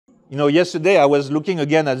You know, yesterday I was looking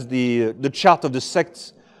again at the chart of the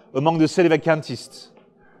sects among the Sedevacantists.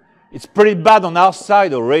 It's pretty bad on our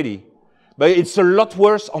side already, but it's a lot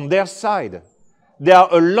worse on their side. They are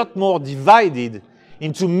a lot more divided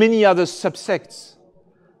into many other subsects,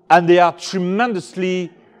 and they are tremendously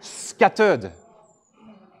scattered.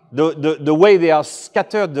 The way they are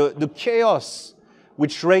scattered, the chaos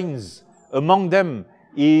which reigns among them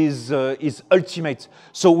is ultimate.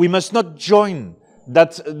 So we must not join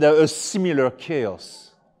a similar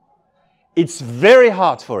chaos. It's very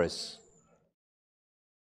hard for us.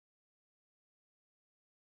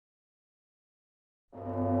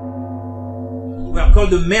 We are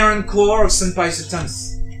called the Marian core of St. Pius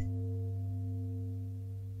X.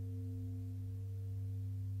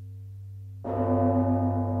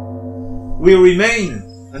 We remain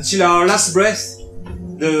until our last breath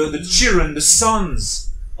the children, the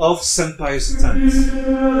sons of St. Pius X.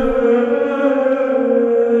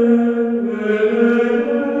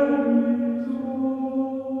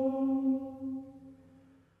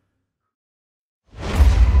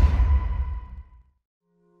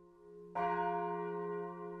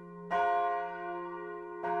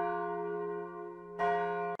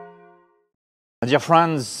 Dear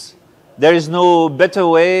friends, there is no better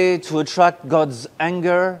way to attract God's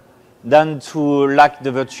anger than to lack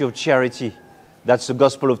the virtue of charity. That's the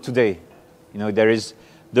gospel of today. You know, there is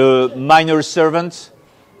the minor servant.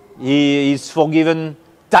 He is forgiven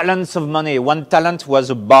talents of money. 1 talent was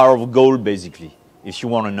a bar of gold, basically, if you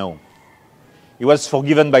want to know. He was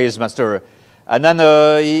forgiven by his master. And then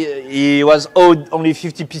he was owed only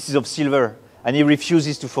 50 pieces of silver, and he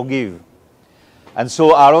refuses to forgive. And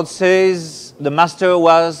so our Lord says the master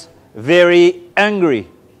was very angry.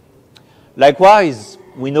 Likewise,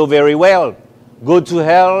 we know very well, go to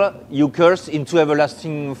hell, you curse, into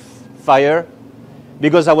everlasting fire,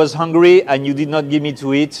 because I was hungry and you did not give me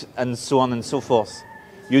to eat, and so on and so forth.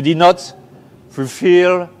 You did not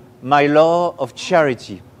fulfill my law of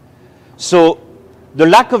charity. So the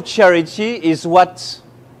lack of charity is what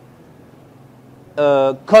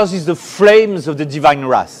causes the flames of the divine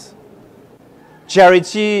wrath.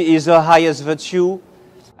 Charity is the highest virtue,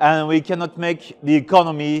 and we cannot make the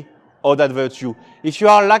economy of that virtue. If you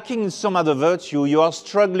are lacking in some other virtue, you are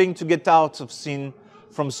struggling to get out of sin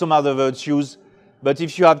from some other virtues. But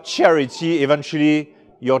if you have charity, eventually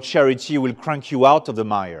your charity will crank you out of the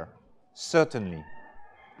mire. Certainly.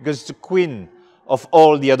 Because it's the queen of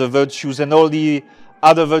all the other virtues, and all the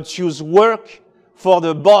other virtues work for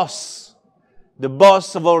the boss. The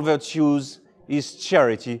boss of all virtues is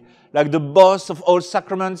charity. Like the boss of all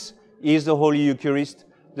sacraments is the Holy Eucharist,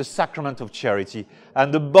 the sacrament of charity.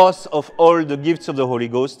 And the boss of all the gifts of the Holy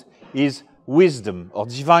Ghost is wisdom or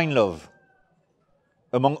divine love,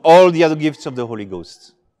 among all the other gifts of the Holy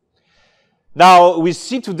Ghost. Now, we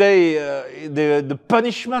see today the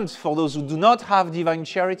punishment for those who do not have divine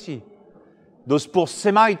charity. Those poor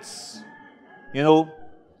Semites, you know,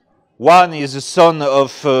 one is the son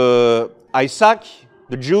of Isaac,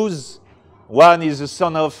 the Jews. One is the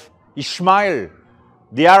son of Ishmael,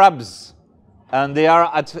 the Arabs, and they are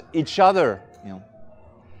at each other. You know.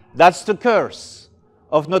 That's the curse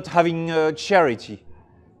of not having charity.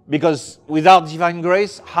 Because without divine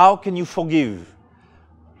grace, how can you forgive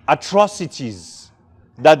atrocities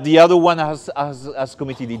that the other one has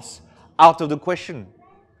committed? It's out of the question.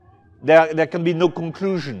 There can be no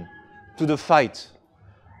conclusion to the fight.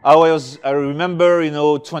 I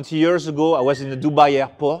remember, 20 years ago, I was in the Dubai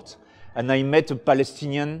airport, and I met a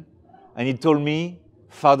Palestinian, and he told me,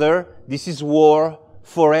 "Father, this is war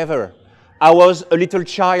forever." I was a little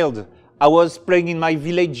child. I was playing in my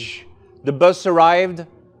village. The bus arrived,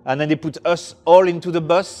 and then they put us all into the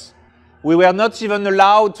bus. We were not even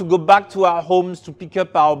allowed to go back to our homes to pick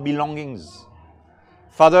up our belongings.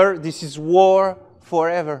 Father, this is war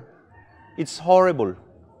forever. It's horrible.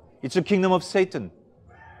 It's a kingdom of Satan.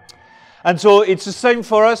 And so it's the same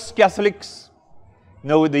for us Catholics. In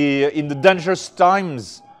the dangerous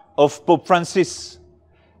times of Pope Francis,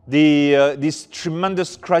 this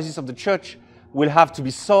tremendous crisis of the Church will have to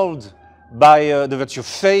be solved by the virtue of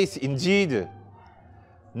faith, indeed.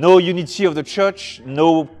 No unity of the Church,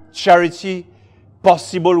 no charity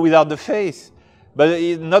possible without the faith, but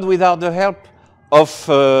not without the help of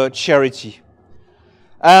charity.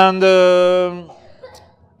 And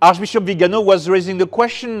Archbishop Vigano was raising the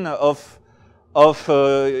question of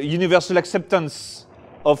universal acceptance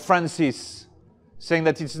of Francis, saying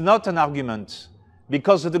that it's not an argument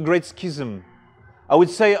because of the Great Schism. I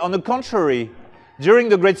would say, on the contrary, during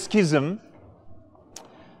the Great Schism,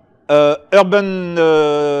 Urban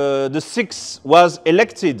VI was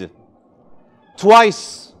elected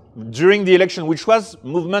twice during the election, which was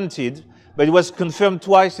movemented, but it was confirmed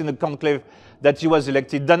twice in the conclave that he was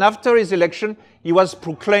elected. Then after his election, he was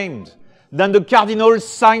proclaimed. Then the cardinals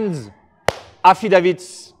signed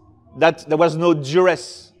affidavits that there was no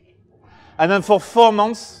duress. And then for 4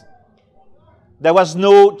 months, there was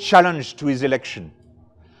no challenge to his election.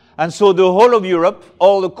 And so the whole of Europe,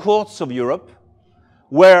 all the courts of Europe,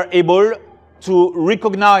 were able to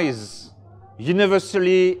recognize,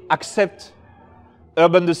 universally accept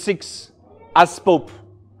Urban VI as Pope.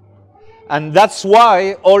 And that's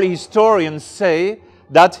why all historians say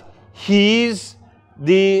that he is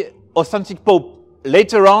the authentic Pope.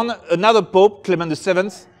 Later on, another Pope, Clement VII,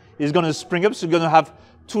 is going to spring up, so you're going to have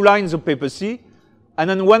 2 lines of papacy. And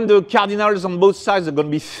then when the cardinals on both sides are going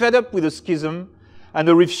to be fed up with the schism and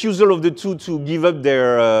the refusal of the two to give up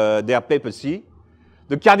their papacy,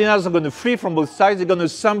 the cardinals are going to flee from both sides. They're going to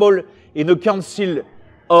assemble in a council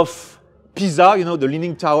of Pisa, you know, the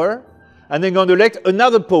Leaning Tower, and they're going to elect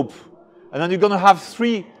another Pope. And then you're going to have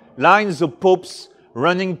 3 lines of popes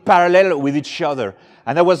running parallel with each other.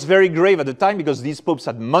 And that was very grave at the time because these popes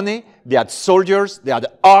had money, they had soldiers, they had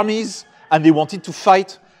armies, and they wanted to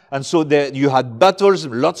fight. And so you had battles,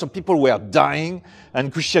 lots of people were dying,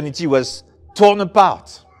 and Christianity was torn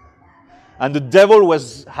apart. And the devil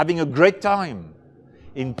was having a great time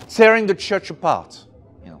in tearing the church apart.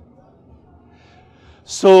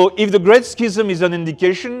 So if the Great Schism is an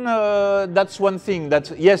indication, that's one thing,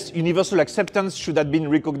 that yes, universal acceptance should have been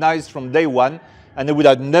recognized from day one, and there would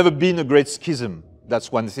have never been a Great Schism.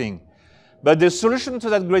 That's one thing. But the solution to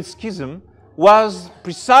that Great Schism was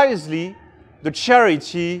precisely the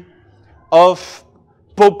charity of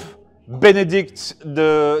Pope Benedict,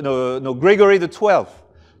 Gregory XII,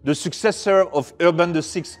 the successor of Urban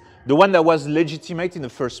VI, the one that was legitimate in the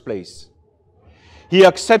first place. He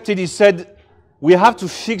accepted, he said, we have to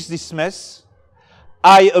fix this mess.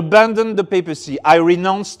 I abandoned the papacy. I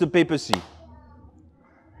renounced the papacy.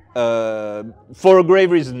 For a grave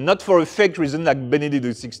reason, not for a fake reason like Benedict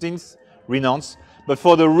XVI renounced, but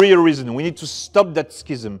for the real reason. We need to stop that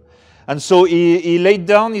schism. And so he laid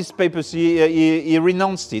down his papacy, he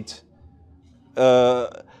renounced it,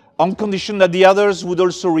 on condition that the others would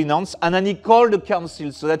also renounce. And then he called the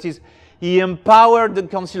council, so that is, he empowered the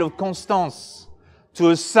Council of Constance to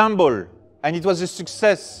assemble. And it was a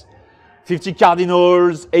success. 50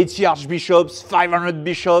 cardinals, 80 archbishops, 500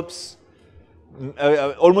 bishops,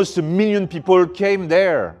 almost 1 million people came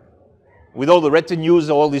there with all the retinues,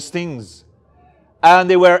 all these things. And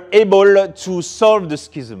they were able to solve the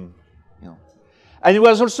schism. And it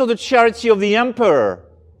was also the charity of the emperor,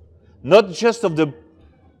 not just of the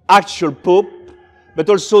actual pope, but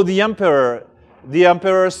also the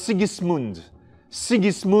emperor Sigismund.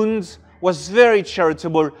 Sigismund was very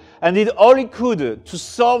charitable and did all he could to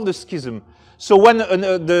solve the schism. So when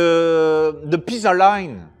the Pisa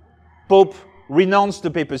line Pope renounced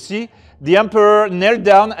the papacy, the emperor knelt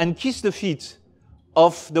down and kissed the feet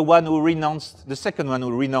of the one who renounced, the second one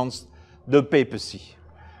who renounced the papacy.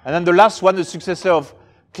 And then the last one, the successor of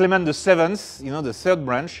Clement VII, the third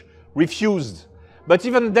branch, refused. But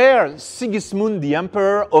even there, Sigismund, the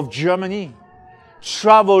emperor of Germany,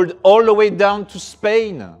 traveled all the way down to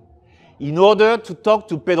Spain in order to talk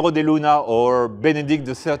to Pedro de Luna or Benedict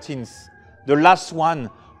XIII, the last one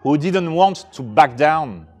who didn't want to back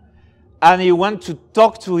down. And he went to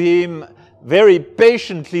talk to him very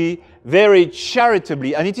patiently, very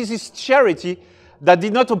charitably. And it is his charity that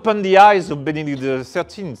did not open the eyes of Benedict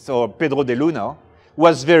XIII or Pedro de Luna, who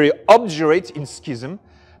was very obdurate in schism.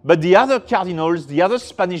 But the other cardinals, the other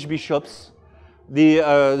Spanish bishops,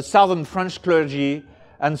 the southern French clergy,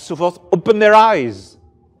 and so forth, opened their eyes.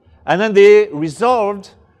 And then they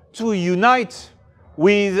resolved to unite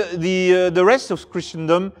with the rest of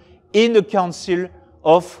Christendom in the Council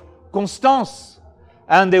of Constance.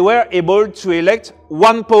 And they were able to elect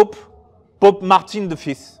one pope, Pope Martin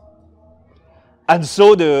V. And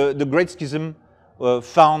so the Great Schism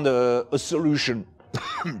found a solution.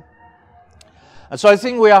 And so I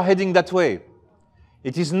think we are heading that way.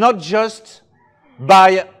 It is not just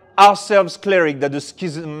by ourselves clerics that the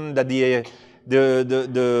schism, that the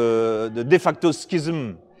de facto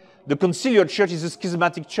schism, the conciliar church is a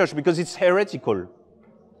schismatic church because it's heretical.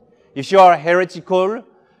 If you are heretical,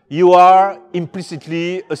 you are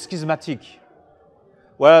implicitly a schismatic.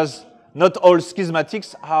 Whereas not all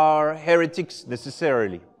schismatics are heretics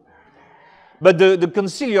necessarily. But the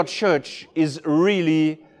conciliar church is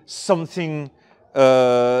really something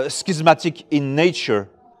schismatic in nature.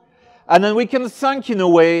 And then we can thank, in a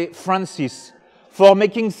way, Francis for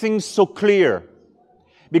making things so clear.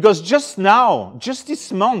 Because just now, just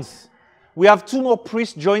this month, we have 2 more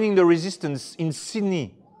priests joining the resistance in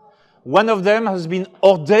Sydney One of them has been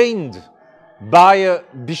ordained by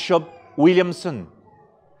Bishop Williamson.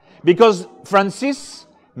 Because Francis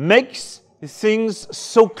makes things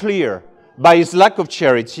so clear by his lack of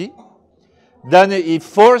charity, then he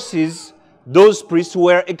forces those priests who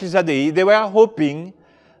were ecclesia dei, they were hoping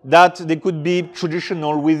that they could be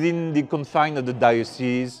traditional within the confines of the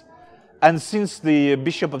diocese. And since the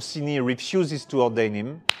Bishop of Sydney refuses to ordain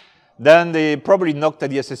him, then they probably knocked at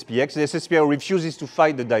the SSPX. The SSPX refuses to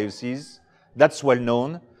fight the diocese. That's well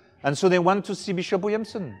known. And so they want to see Bishop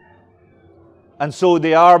Williamson. And so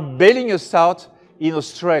they are bailing us out in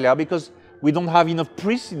Australia because we don't have enough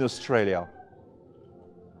priests in Australia.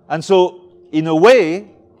 And so, in a way,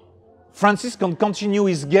 Francis can continue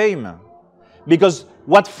his game. Because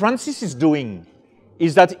what Francis is doing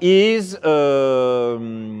is that he is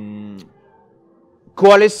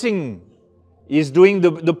coalescing, he is doing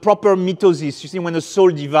the proper mitosis. You see, when a soul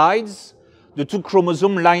divides, the two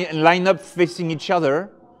chromosomes line up facing each other.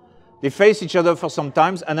 They face each other for some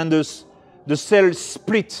time, and then the cell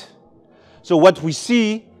split. So what we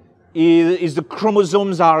see is the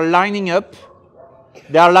chromosomes are lining up.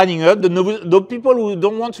 They are lining up. The people who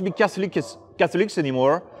don't want to be Catholics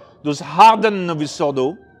anymore, those hardened Novus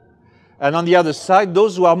Ordo, and on the other side,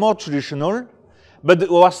 those who are more traditional, but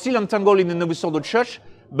who are still entangled in the Novus Ordo Church,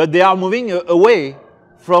 but they are moving away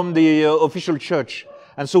from the official church.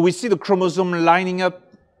 And so we see the chromosome lining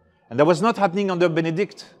up. And that was not happening under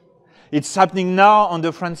Benedict. It's happening now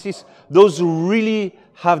under Francis. Those who really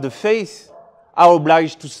have the faith are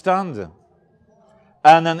obliged to stand.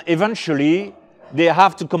 And then eventually, they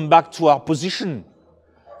have to come back to our position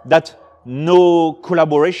that no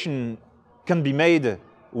collaboration can be made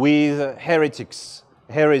with heretics.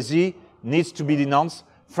 Heresy needs to be denounced.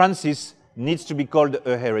 Francis needs to be called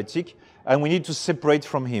a heretic, and we need to separate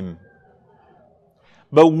from him.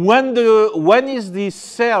 But when is the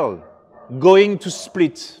cell going to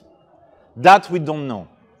split? That we don't know.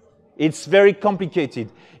 It's very complicated.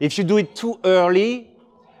 If you do it too early,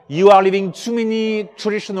 you are leaving too many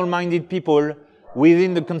traditional-minded people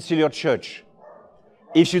within the conciliar church.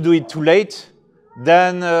 If you do it too late,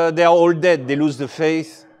 then they are all dead. They lose the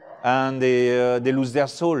faith and they lose their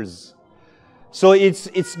souls. So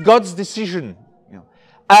it's God's decision. You know.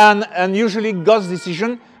 And usually God's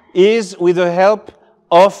decision is with the help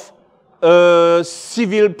of a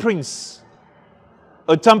civil prince,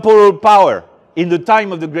 a temporal power. In the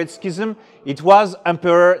time of the Great Schism, it was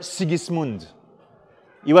Emperor Sigismund.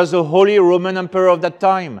 He was the Holy Roman Emperor of that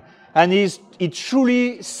time. And he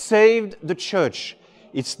truly saved the church.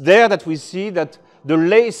 It's there that we see that the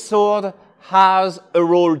lay sword has a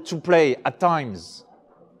role to play at times.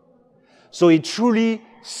 So he truly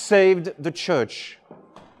saved the church.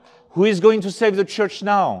 Who is going to save the church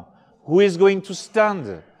now? Who is going to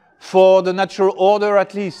stand for the natural order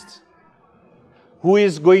at least? Who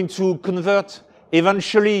is going to convert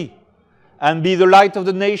eventually and be the light of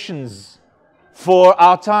the nations for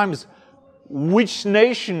our times? Which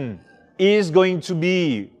nation is going to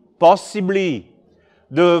be possibly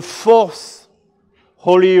the fourth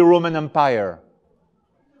Holy Roman Empire,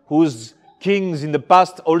 whose kings in the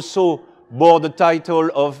past also bore the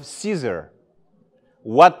title of Caesar?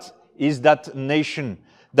 What is that nation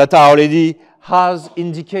that Our Lady has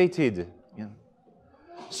indicated? Yeah.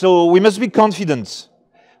 So we must be confident.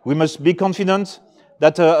 We must be confident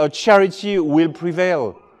that a charity will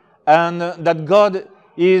prevail and that God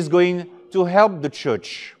is going to help the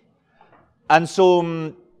church. And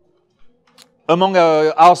so among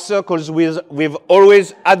our circles, we've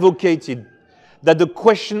always advocated that the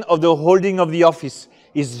question of the holding of the office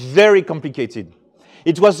is very complicated.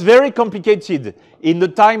 It was very complicated in the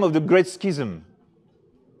time of the Great Schism.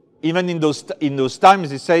 Even in those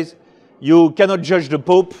times, it says, you cannot judge the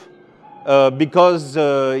Pope because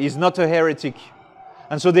he's not a heretic.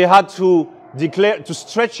 And so they had to declare, to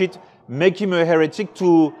stretch it, make him a heretic,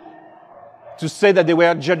 to say that they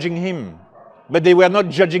were judging him. But they were not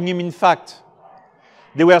judging him in fact.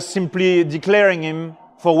 They were simply declaring him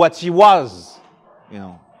for what he was, you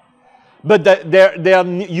know. But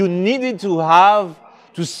you needed to have,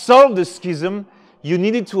 to solve the schism, you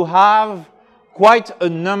needed to have quite a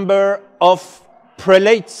number of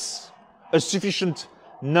prelates, a sufficient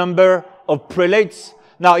number of prelates.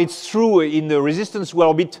 Now, it's true in the resistance we're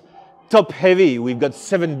a bit top-heavy. We've got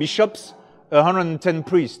 7 bishops, 110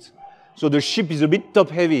 priests. So the ship is a bit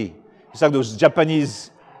top-heavy. It's like those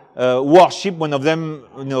Japanese warship, one of them,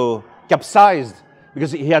 you know, capsized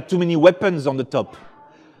because he had too many weapons on the top.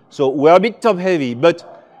 So we're a bit top-heavy,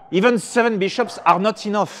 but even 7 bishops are not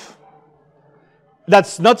enough.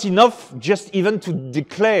 That's not enough just even to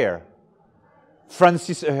declare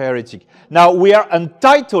Francis a heretic. Now, we are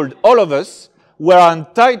entitled, all of us, we are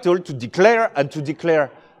entitled to declare and to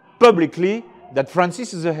declare publicly that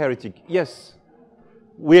Francis is a heretic. Yes.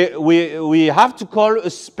 We have to call a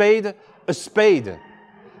spade a spade.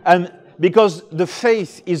 And because the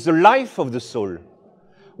faith is the life of the soul,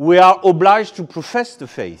 we are obliged to profess the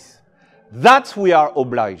faith. That we are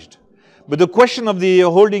obliged. But the question of the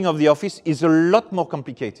holding of the office is a lot more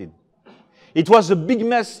complicated. It was a big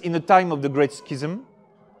mess in the time of the Great Schism.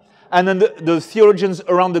 And then the theologians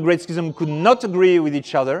around the Great Schism could not agree with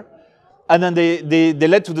each other. And then they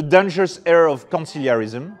led to the dangerous error of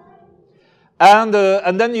conciliarism. And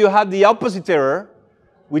then you had the opposite error,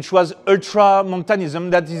 which was ultramontanism,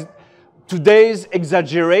 that is today's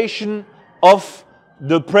exaggeration of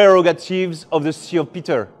the prerogatives of the See of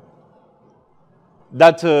Peter.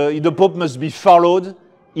 That the Pope must be followed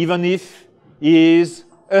even if he is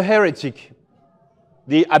a heretic.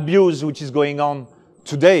 The abuse which is going on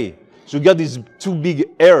today. So you got these two big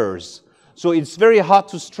errors. So it's very hard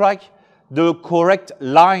to strike the correct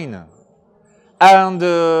line. And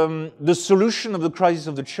the solution of the crisis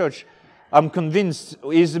of the Church, I'm convinced,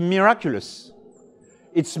 is miraculous.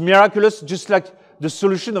 It's miraculous just like the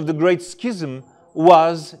solution of the Great Schism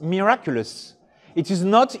was miraculous. It is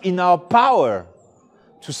not in our power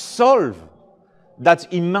to solve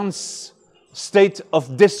that immense state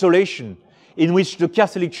of desolation in which the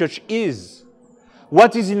Catholic Church is.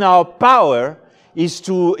 What is in our power is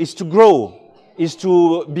to grow, is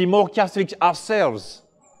to be more Catholic ourselves,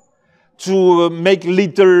 to make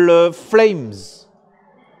little flames,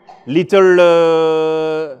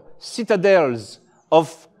 little citadels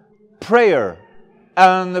of prayer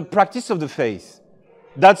and the practice of the faith.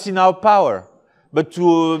 That's in our power. But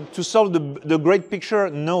to solve the great picture,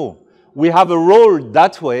 no. We have a role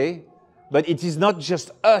that way, but it is not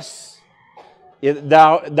just us. There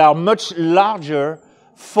are much larger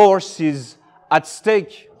forces at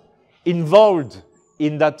stake, involved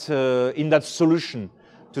in that solution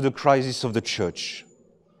to the crisis of the Church.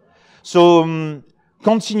 So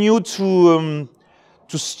continue to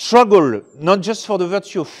struggle, not just for the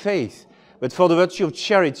virtue of faith, but for the virtue of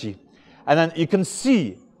charity. And then you can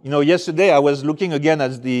see, yesterday I was looking again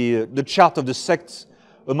at the chart of the sects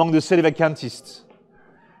among the Sedevacantists.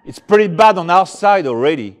 It's pretty bad on our side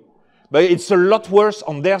already, but it's a lot worse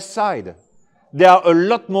on their side. They are a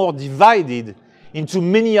lot more divided into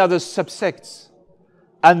many other subsects,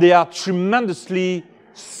 and they are tremendously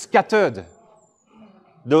scattered.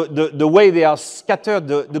 The way they are scattered,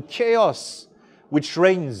 the chaos which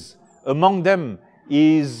reigns among them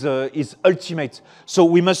is ultimate. So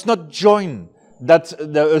we must not join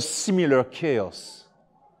a similar chaos.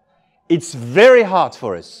 It's very hard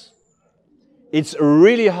for us. It's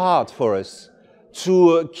really hard for us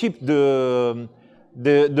to keep the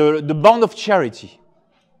bond of charity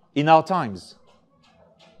in our times,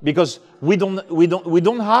 because we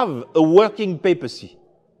don't have a working papacy.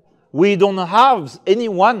 We don't have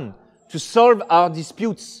anyone to solve our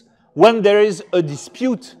disputes. When there is a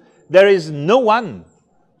dispute, there is no one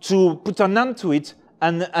to put an end to it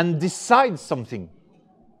and decide something.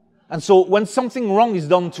 And so when something wrong is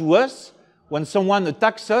done to us, when someone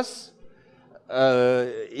attacks us,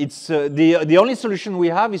 it's the only solution we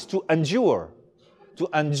have is to endure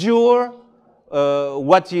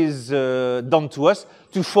what is done to us,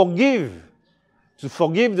 to forgive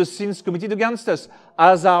the sins committed against us,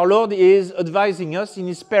 as our Lord is advising us in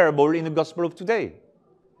His parable in the Gospel of today.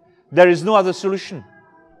 There is no other solution.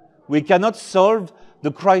 We cannot solve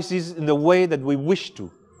the crisis in the way that we wish to.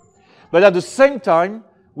 But at the same time,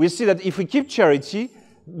 we see that if we keep charity,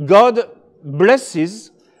 God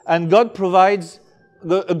blesses and God provides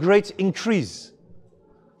a great increase.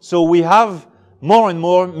 So we have more and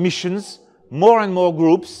more missions, more and more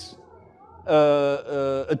groups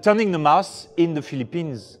attending the Mass in the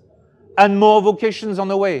Philippines, and more vocations on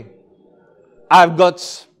the way. I've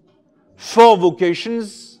got 4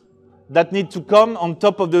 vocations that need to come on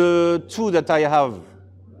top of the 2 that I have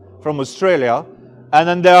from Australia, and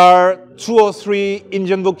then there are 2 or 3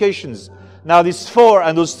 Indian vocations. Now these 4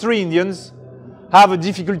 and those 3 Indians have a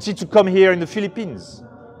difficulty to come here in the Philippines.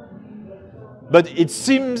 But it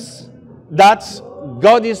seems that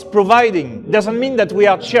God is providing. Doesn't mean that we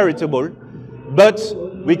are charitable, but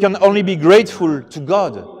we can only be grateful to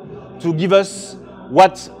God to give us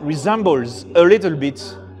what resembles a little bit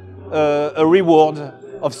a reward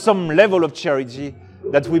of some level of charity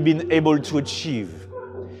that we've been able to achieve.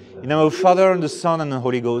 In the name of the Father, and the Son, and the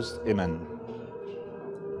Holy Ghost. Amen.